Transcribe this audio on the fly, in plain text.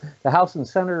The House and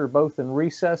Senate are both in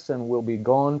recess and will be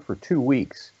gone for 2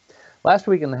 weeks. Last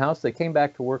week in the House, they came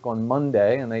back to work on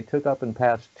Monday, and they took up and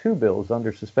passed 2 bills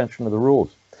under suspension of the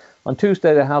rules. On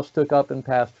Tuesday, the House took up and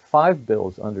passed 5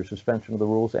 bills under suspension of the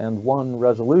rules and 1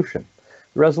 resolution.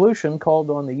 The resolution called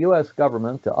on the U.S.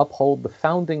 government to uphold the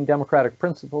founding democratic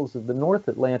principles of the North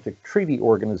Atlantic Treaty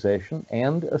Organization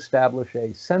and establish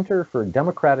a Center for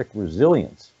Democratic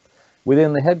Resilience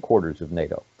within the headquarters of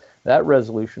NATO. That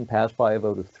resolution passed by a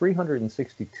vote of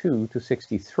 362 to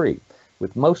 63,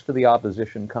 with most of the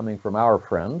opposition coming from our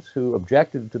friends who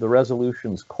objected to the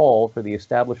resolution's call for the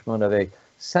establishment of a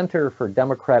Center for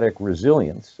Democratic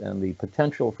Resilience and the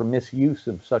potential for misuse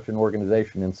of such an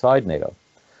organization inside NATO.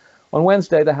 On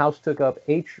Wednesday, the House took up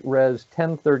H.Res.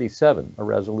 1037, a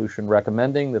resolution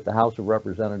recommending that the House of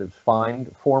Representatives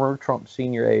find former Trump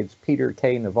senior aides Peter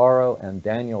K. Navarro and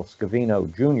Daniel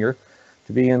Scavino, Jr.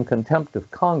 to be in contempt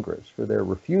of Congress for their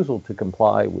refusal to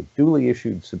comply with duly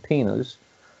issued subpoenas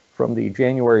from the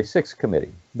January 6th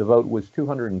committee. The vote was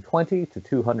 220 to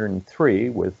 203,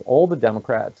 with all the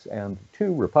Democrats and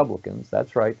 2 Republicans,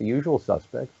 that's right, the usual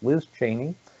suspects, Liz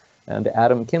Cheney and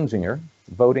Adam Kinzinger,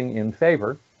 voting in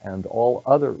favor, and all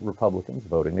other Republicans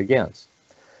voting against.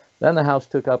 Then the House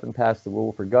took up and passed the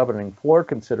rule for governing floor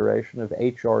consideration of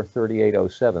H.R.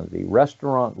 3807, the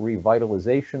Restaurant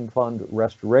Revitalization Fund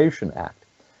Restoration Act.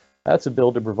 That's a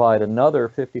bill to provide another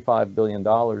 $55 billion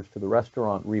to the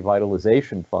Restaurant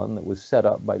Revitalization Fund that was set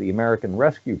up by the American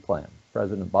Rescue Plan,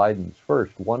 President Biden's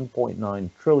first $1.9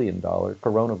 trillion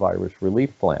coronavirus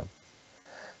relief plan.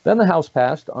 Then the House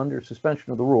passed, under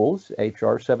suspension of the rules,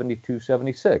 H.R.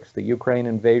 7276, the Ukraine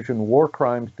Invasion War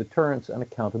Crimes Deterrence and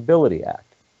Accountability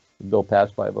Act. The bill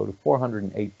passed by a vote of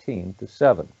 418 to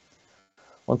 7.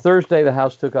 On Thursday, the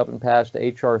House took up and passed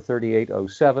H.R.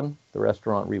 3807, the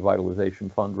Restaurant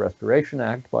Revitalization Fund Restoration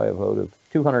Act, by a vote of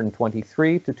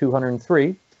 223 to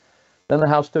 203. Then the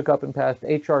House took up and passed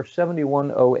H.R.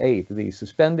 7108, the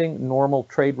Suspending Normal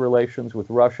Trade Relations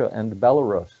with Russia and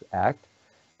Belarus Act,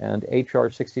 and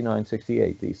H.R.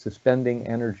 6968, the Suspending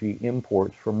Energy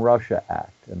Imports from Russia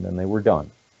Act, and then they were done.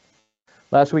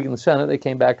 Last week in the Senate, they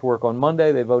came back to work on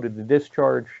Monday. They voted to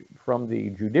discharge from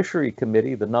the Judiciary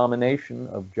Committee the nomination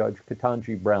of Judge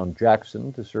Ketanji Brown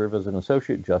Jackson to serve as an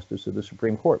Associate Justice of the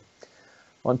Supreme Court.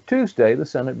 On Tuesday, the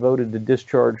Senate voted to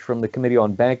discharge from the Committee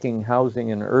on Banking,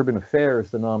 Housing, and Urban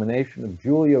Affairs the nomination of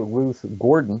Julia Ruth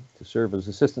Gordon to serve as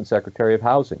Assistant Secretary of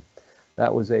Housing.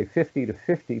 That was a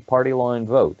 50-50 party line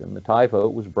vote, and the tie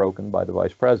vote was broken by the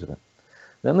Vice President.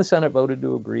 Then the Senate voted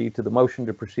to agree to the motion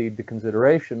to proceed to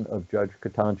consideration of Judge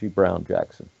Ketanji Brown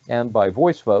Jackson. And by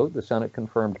voice vote, the Senate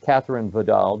confirmed Catherine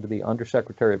Vidal to be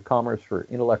Undersecretary of Commerce for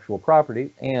Intellectual Property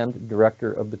and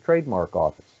Director of the Trademark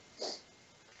Office.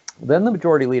 Then the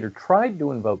Majority Leader tried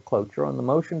to invoke cloture on the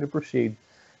motion to proceed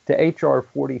to H.R.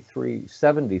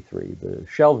 4373, the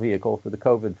shell vehicle for the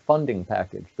COVID funding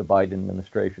package the Biden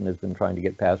administration has been trying to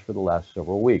get passed for the last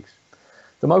several weeks.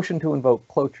 The motion to invoke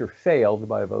cloture failed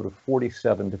by a vote of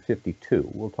 47 to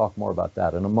 52. We'll talk more about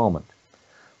that in a moment.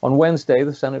 On Wednesday,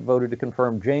 the Senate voted to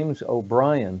confirm James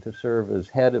O'Brien to serve as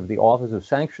head of the Office of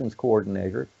Sanctions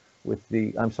Coordination with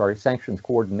the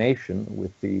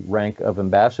rank of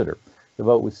ambassador. The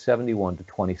vote was 71 to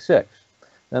 26.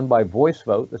 Then by voice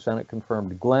vote, the Senate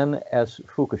confirmed Glenn S.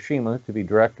 Fukushima to be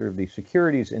director of the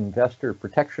Securities Investor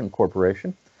Protection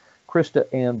Corporation, Krista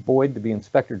Ann Boyd to be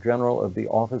Inspector General of the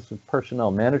Office of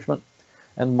Personnel Management,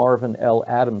 and Marvin L.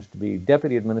 Adams to be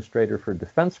Deputy Administrator for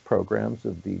Defense Programs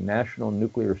of the National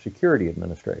Nuclear Security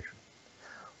Administration.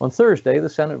 On Thursday, the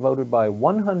Senate voted by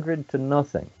 100 to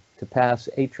nothing to pass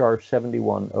H.R.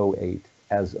 7108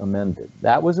 as amended.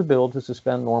 That was a bill to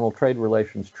suspend normal trade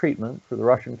relations treatment for the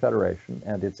Russian Federation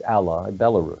and its ally,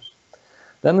 Belarus.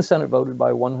 Then the Senate voted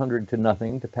by 100 to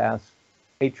nothing to pass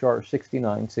H.R.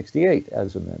 6968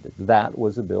 as amended. That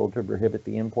was a bill to prohibit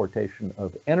the importation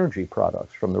of energy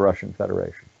products from the Russian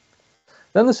Federation.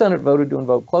 Then the Senate voted to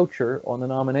invoke cloture on the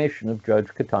nomination of Judge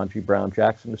Ketanji Brown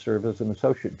Jackson to serve as an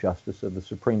Associate Justice of the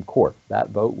Supreme Court. That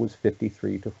vote was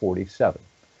 53 to 47.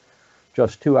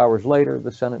 Just 2 hours later,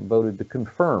 the Senate voted to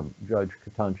confirm Judge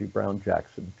Ketanji Brown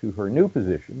Jackson to her new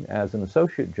position as an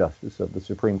Associate Justice of the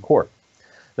Supreme Court.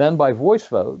 Then, by voice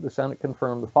vote, the Senate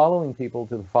confirmed the following people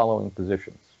to the following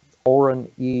positions.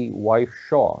 Orrin E.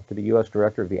 Weiss-Shaw to be U.S.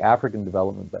 Director of the African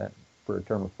Development Bank for a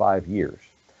term of 5 years.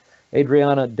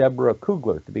 Adriana Deborah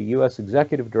Kugler to be U.S.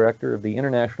 Executive Director of the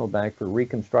International Bank for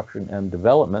Reconstruction and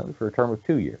Development for a term of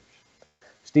 2 years.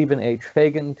 Stephen H.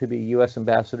 Fagan to be U.S.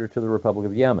 Ambassador to the Republic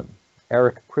of Yemen.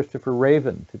 Eric Christopher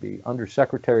Raven to be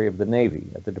Undersecretary of the Navy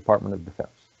at the Department of Defense.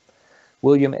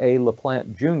 William A.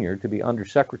 LaPlante Jr. to be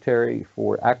Undersecretary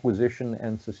for Acquisition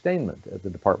and Sustainment at the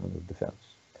Department of Defense.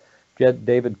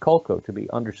 David Kulko to be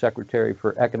Undersecretary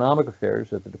for Economic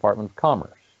Affairs at the Department of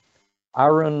Commerce.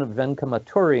 Arun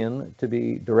Venkamaturian to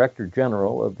be Director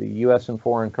General of the U.S. and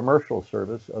Foreign Commercial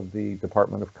Service of the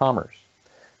Department of Commerce.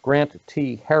 Grant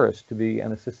T. Harris to be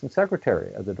an Assistant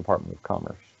Secretary at the Department of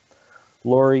Commerce.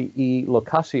 Lori E.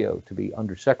 Locascio to be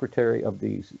Undersecretary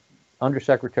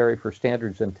for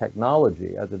Standards and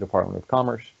Technology at the Department of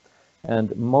Commerce, and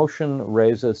Mohsen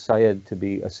Reza Syed to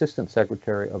be Assistant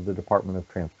Secretary of the Department of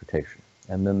Transportation.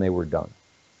 And then they were done.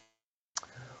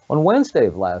 On Wednesday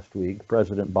of last week,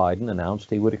 President Biden announced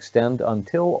he would extend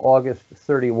until August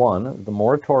 31 the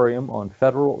moratorium on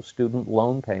federal student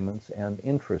loan payments and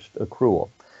interest accrual.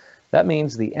 That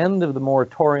means the end of the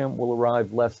moratorium will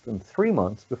arrive less than 3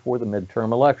 months before the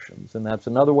midterm elections, and that's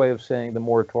another way of saying the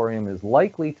moratorium is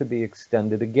likely to be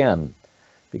extended again,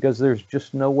 because there's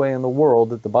just no way in the world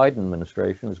that the Biden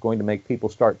administration is going to make people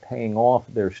start paying off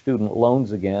their student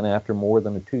loans again after more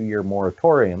than a 2-year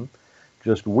moratorium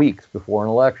just weeks before an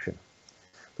election.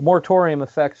 The moratorium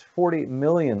affects 40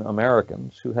 million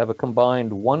Americans who have a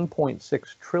combined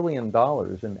 $1.6 trillion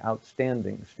in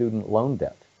outstanding student loan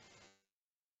debt.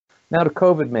 Now to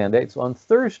COVID mandates. On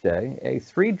Thursday, a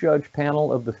 3-judge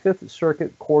panel of the Fifth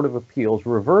Circuit Court of Appeals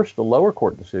reversed a lower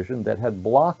court decision that had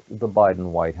blocked the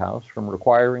Biden White House from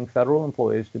requiring federal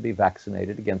employees to be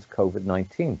vaccinated against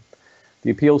COVID-19.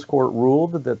 The appeals court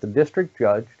ruled that the district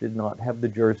judge did not have the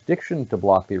jurisdiction to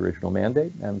block the original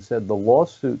mandate and said the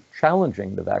lawsuit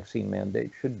challenging the vaccine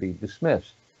mandate should be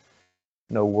dismissed.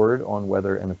 No word on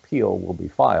whether an appeal will be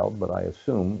filed, but I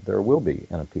assume there will be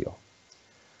an appeal.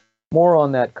 More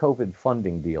on that COVID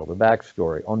funding deal, the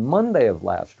backstory. On Monday of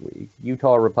last week,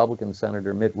 Utah Republican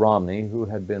Senator Mitt Romney, who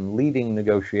had been leading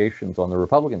negotiations on the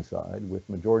Republican side with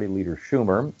Majority Leader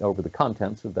Schumer over the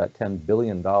contents of that $10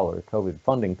 billion COVID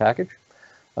funding package,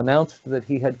 announced that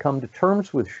he had come to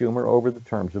terms with Schumer over the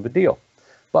terms of a deal.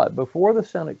 But before the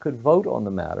Senate could vote on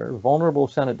the matter, vulnerable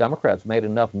Senate Democrats made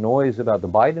enough noise about the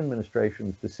Biden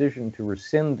administration's decision to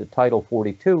rescind Title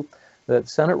 42 that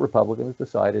Senate Republicans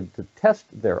decided to test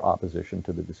their opposition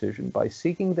to the decision by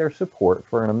seeking their support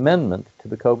for an amendment to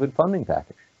the COVID funding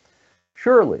package.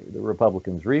 Surely, the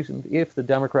Republicans reasoned, if the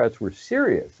Democrats were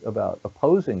serious about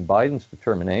opposing Biden's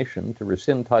determination to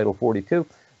rescind Title 42,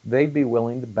 they'd be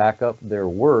willing to back up their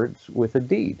words with a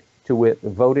deed, to wit,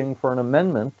 voting for an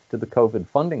amendment to the COVID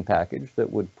funding package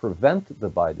that would prevent the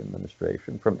Biden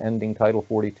administration from ending Title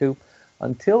 42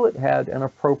 until it had an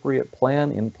appropriate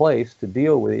plan in place to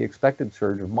deal with the expected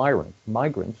surge of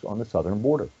migrants on the southern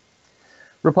border.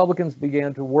 Republicans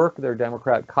began to work their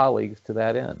Democrat colleagues to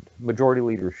that end. Majority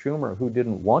Leader Schumer, who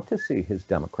didn't want to see his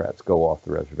Democrats go off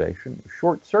the reservation,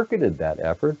 short-circuited that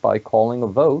effort by calling a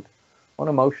vote on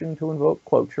a motion to invoke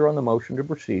cloture on the motion to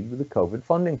proceed with the COVID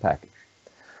funding package.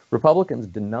 Republicans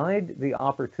denied the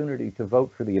opportunity to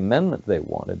vote for the amendment they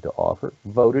wanted to offer,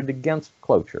 voted against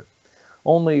cloture.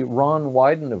 Only Ron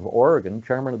Wyden of Oregon,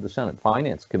 chairman of the Senate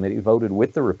Finance Committee, voted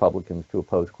with the Republicans to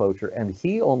oppose cloture, and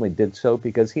he only did so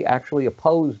because he actually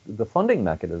opposed the funding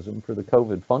mechanism for the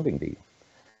COVID funding deal.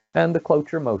 And the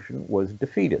cloture motion was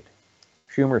defeated.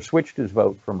 Schumer switched his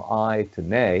vote from aye to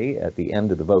nay at the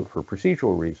end of the vote for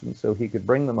procedural reasons so he could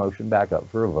bring the motion back up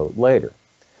for a vote later.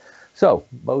 So,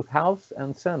 both House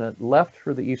and Senate left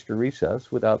for the Easter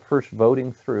recess without first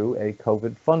voting through a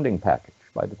COVID funding package.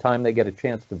 By the time they get a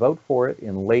chance to vote for it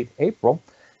in late April,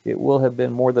 it will have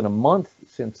been more than a month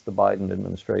since the Biden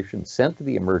administration sent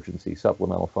the emergency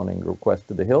supplemental funding request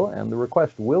to the Hill, and the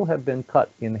request will have been cut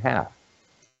in half.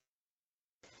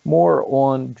 More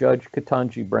on Judge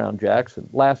Ketanji Brown Jackson.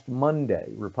 Last Monday,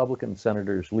 Republican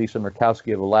Senators Lisa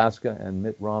Murkowski of Alaska and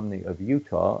Mitt Romney of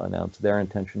Utah announced their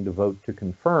intention to vote to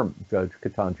confirm Judge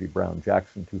Ketanji Brown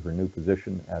Jackson to her new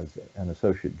position as an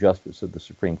Associate Justice of the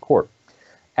Supreme Court.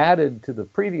 Added to the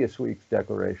previous week's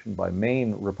declaration by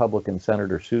Maine Republican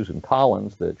Senator Susan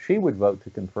Collins that she would vote to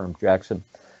confirm Jackson,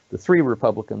 the 3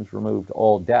 Republicans removed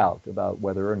all doubt about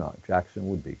whether or not Jackson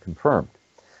would be confirmed.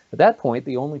 At that point,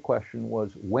 the only question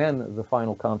was when the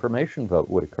final confirmation vote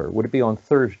would occur. Would it be on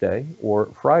Thursday or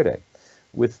Friday?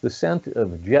 With the scent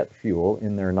of jet fuel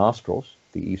in their nostrils,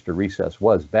 the Easter recess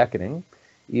was beckoning.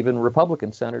 Even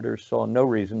Republican senators saw no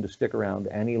reason to stick around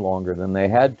any longer than they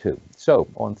had to. So,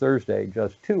 on Thursday,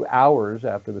 just 2 hours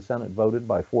after the Senate voted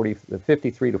by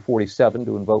 53 to 47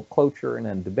 to invoke cloture and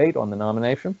end debate on the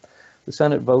nomination, the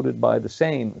Senate voted by the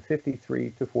same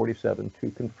 53 to 47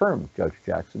 to confirm Judge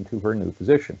Jackson to her new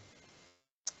position.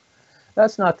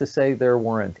 That's not to say there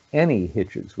weren't any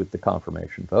hitches with the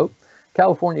confirmation vote.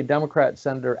 California Democrat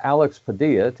Senator Alex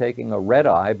Padilla, taking a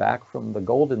red-eye back from the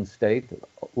Golden State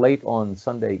late on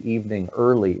Sunday evening,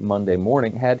 early Monday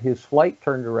morning, had his flight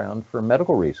turned around for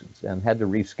medical reasons and had to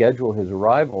reschedule his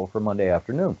arrival for Monday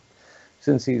afternoon.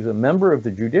 Since he's a member of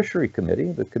the Judiciary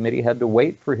Committee, the committee had to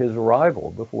wait for his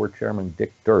arrival before Chairman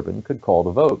Dick Durbin could call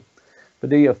the vote.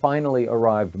 Padilla finally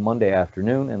arrived Monday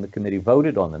afternoon, and the committee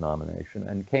voted on the nomination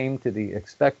and came to the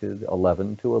expected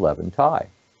 11-11 tie,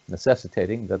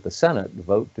 necessitating that the Senate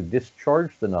vote to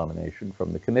discharge the nomination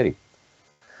from the committee.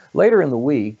 Later in the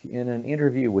week, in an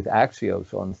interview with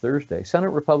Axios on Thursday, Senate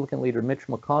Republican leader Mitch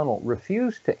McConnell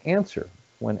refused to answer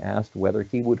when asked whether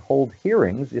he would hold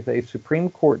hearings if a Supreme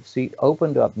Court seat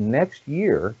opened up next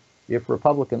year if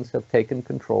Republicans have taken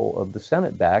control of the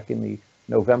Senate back in the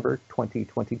November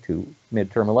 2022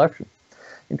 midterm election.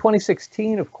 In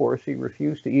 2016, of course, he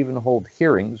refused to even hold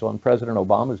hearings on President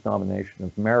Obama's nomination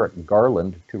of Merrick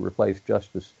Garland to replace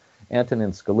Justice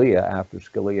Antonin Scalia after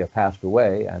Scalia passed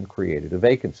away and created a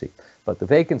vacancy. But the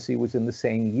vacancy was in the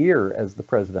same year as the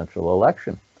presidential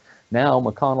election. Now,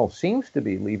 McConnell seems to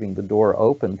be leaving the door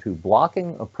open to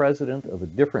blocking a president of a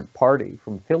different party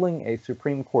from filling a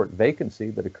Supreme Court vacancy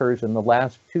that occurs in the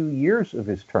last 2 years of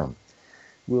his term.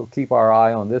 We'll keep our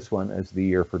eye on this one as the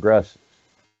year progresses.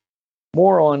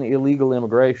 More on illegal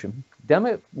immigration.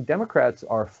 Democrats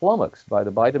are flummoxed by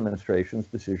the Biden administration's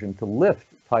decision to lift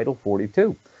Title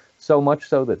 42, so much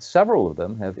so that several of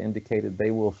them have indicated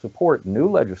they will support new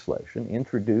legislation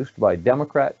introduced by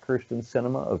Democrat Kyrsten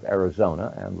Sinema of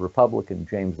Arizona and Republican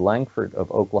James Langford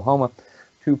of Oklahoma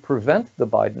to prevent the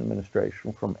Biden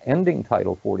administration from ending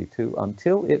Title 42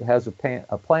 until it has a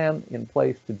plan in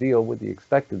place to deal with the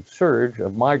expected surge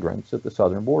of migrants at the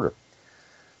southern border.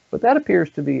 But that appears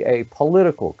to be a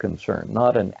political concern,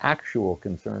 not an actual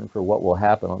concern for what will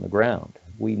happen on the ground.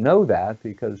 We know that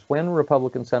because when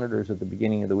Republican senators at the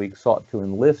beginning of the week sought to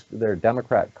enlist their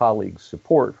Democrat colleagues'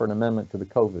 support for an amendment to the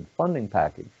COVID funding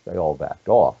package, they all backed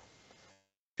off.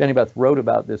 Jenny Beth wrote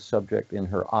about this subject in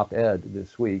her op-ed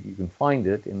this week. You can find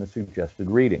it in the suggested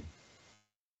reading.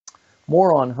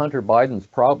 More on Hunter Biden's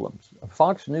problems.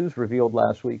 Fox News revealed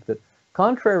last week that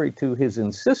contrary to his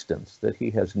insistence that he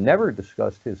has never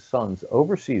discussed his son's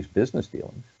overseas business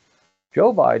dealings,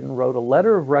 Joe Biden wrote a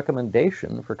letter of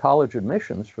recommendation for college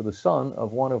admissions for the son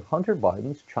of one of Hunter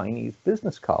Biden's Chinese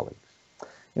business colleagues.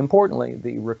 Importantly,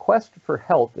 the request for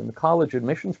help in the college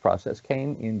admissions process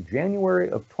came in January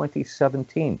of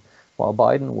 2017, while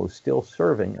Biden was still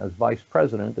serving as Vice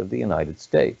President of the United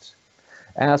States.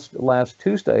 Asked last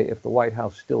Tuesday if the White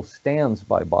House still stands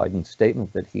by Biden's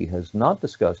statement that he has not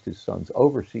discussed his son's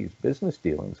overseas business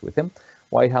dealings with him,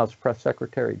 White House Press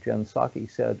Secretary Jen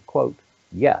Psaki said, quote,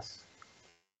 "Yes."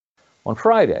 On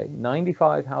Friday,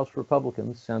 95 House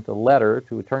Republicans sent a letter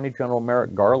to Attorney General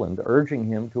Merrick Garland urging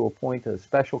him to appoint a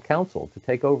special counsel to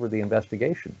take over the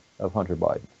investigation of Hunter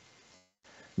Biden.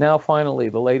 Now, finally,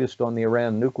 the latest on the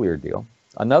Iran nuclear deal.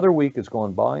 Another week has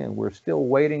gone by, and we're still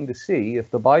waiting to see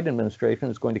if the Biden administration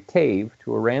is going to cave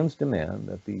to Iran's demand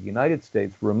that the United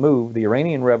States remove the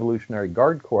Iranian Revolutionary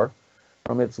Guard Corps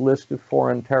from its list of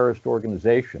foreign terrorist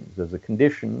organizations as a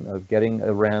condition of getting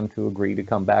Iran to agree to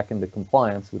come back into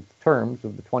compliance with the terms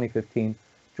of the 2015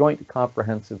 Joint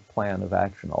Comprehensive Plan of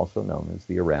Action, also known as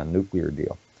the Iran nuclear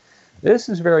deal. This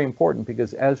is very important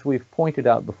because, as we've pointed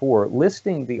out before,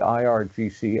 listing the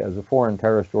IRGC as a foreign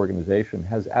terrorist organization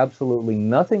has absolutely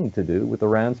nothing to do with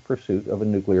Iran's pursuit of a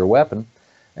nuclear weapon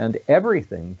and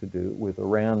everything to do with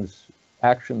Iran's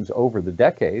actions over the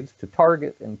decades to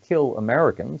target and kill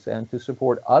Americans and to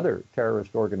support other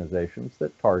terrorist organizations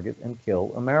that target and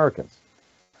kill Americans.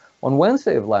 On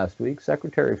Wednesday of last week,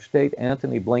 Secretary of State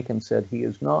Antony Blinken said he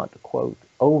is not, quote,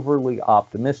 overly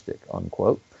optimistic,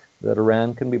 unquote, that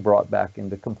Iran can be brought back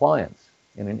into compliance.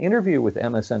 In an interview with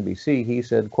MSNBC, he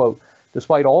said, quote,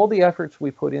 despite all the efforts we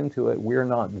put into it, we're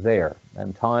not there,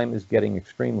 and time is getting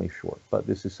extremely short. But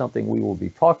this is something we will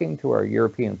be talking to our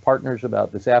European partners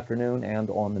about this afternoon and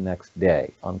on the next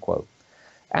day, unquote.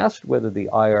 Asked whether the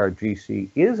IRGC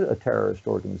is a terrorist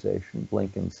organization,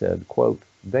 Blinken said, quote,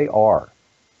 they are.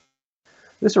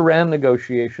 This Iran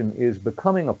negotiation is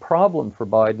becoming a problem for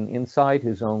Biden inside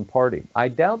his own party. I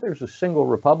doubt there's a single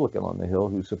Republican on the Hill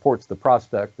who supports the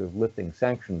prospect of lifting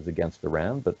sanctions against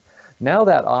Iran, but now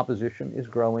that opposition is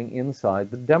growing inside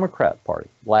the Democrat Party.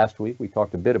 Last week, we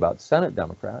talked a bit about Senate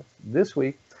Democrats. This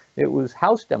week, it was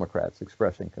House Democrats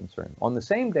expressing concern. On the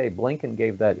same day Blinken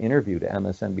gave that interview to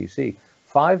MSNBC,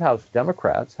 5 House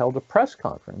Democrats held a press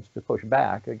conference to push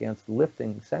back against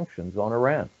lifting sanctions on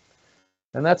Iran.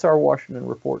 And that's our Washington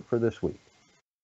Report for this week.